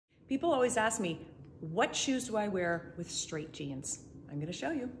People always ask me, what shoes do I wear with straight jeans? I'm gonna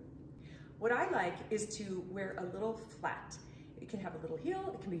show you. What I like is to wear a little flat. It can have a little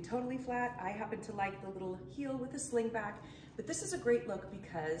heel, it can be totally flat. I happen to like the little heel with a sling back, but this is a great look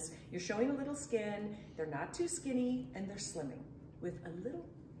because you're showing a little skin, they're not too skinny, and they're slimming with a little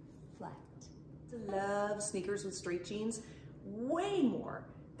flat. I love sneakers with straight jeans way more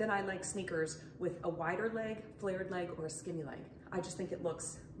than I like sneakers with a wider leg, flared leg, or a skinny leg. I just think it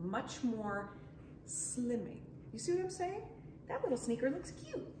looks much more slimming. You see what I'm saying? That little sneaker looks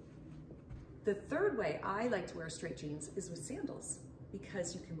cute. The third way I like to wear straight jeans is with sandals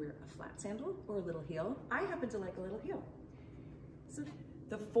because you can wear a flat sandal or a little heel. I happen to like a little heel. So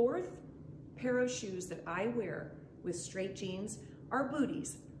the fourth pair of shoes that I wear with straight jeans are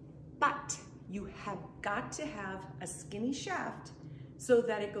booties, but you have got to have a skinny shaft so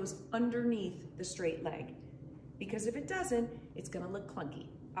that it goes underneath the straight leg, because if it doesn't, it's gonna look clunky.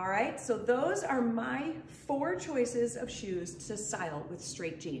 All right, so those are my 4 choices of shoes to style with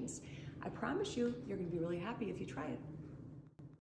straight jeans. I promise you, you're gonna be really happy if you try it.